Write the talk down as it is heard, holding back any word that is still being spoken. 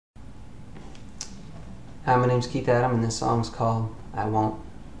Hi, my name's Keith Adam, and this song's called I Won't.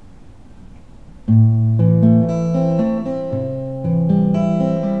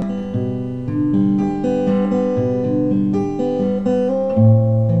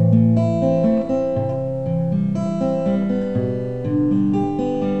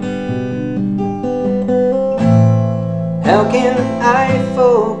 How can I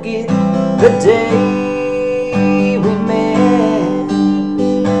forget the day we met?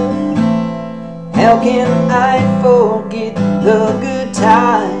 How can I forget the good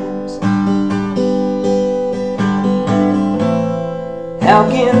times? How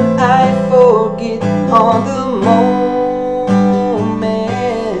can I forget all the moments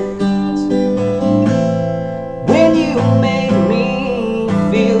when you made me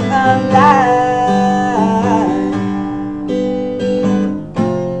feel alive?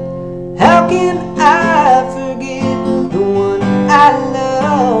 How can I forget the one I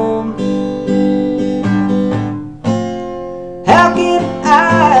love? How can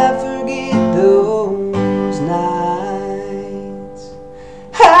I forget those nights?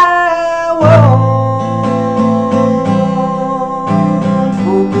 I won't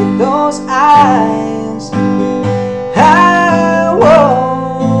forget those eyes. I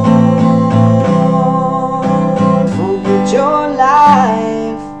won't forget your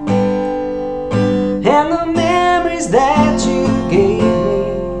life and the memories that you gave me.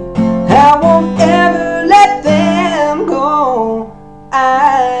 I won't ever let them go.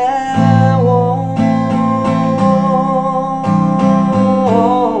 I won't.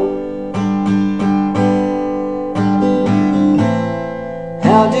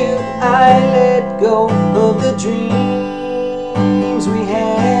 How do I let go of the dreams we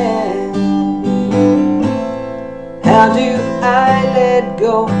had? How do I let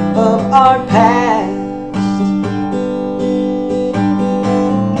go of our past?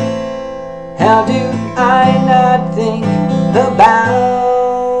 How do I not think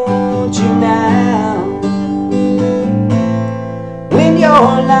about you now, when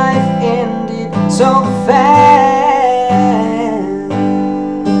your life ended so fast?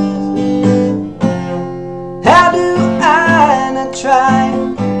 How do I not try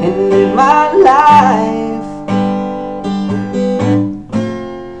and live my life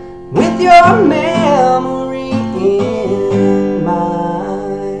with your memory in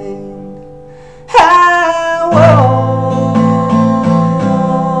mind? I won't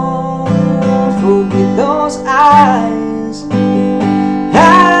forget those eyes.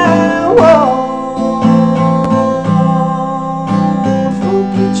 I won't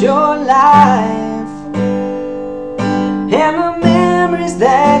forget your life and the memories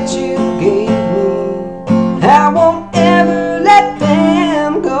that you gave me. I won't ever let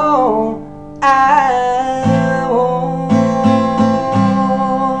them go. I won't.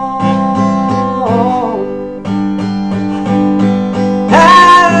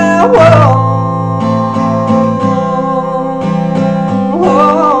 I won't.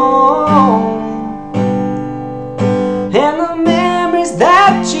 And the memories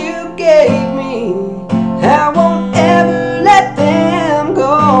that you gave me, I won't ever let them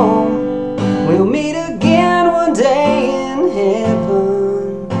go. We'll meet again one day in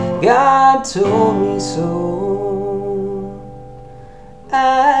heaven. God told me so.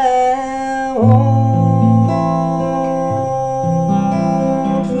 I won't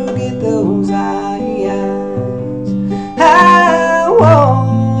forget those eyes. I won't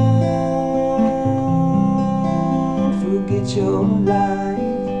forget your life.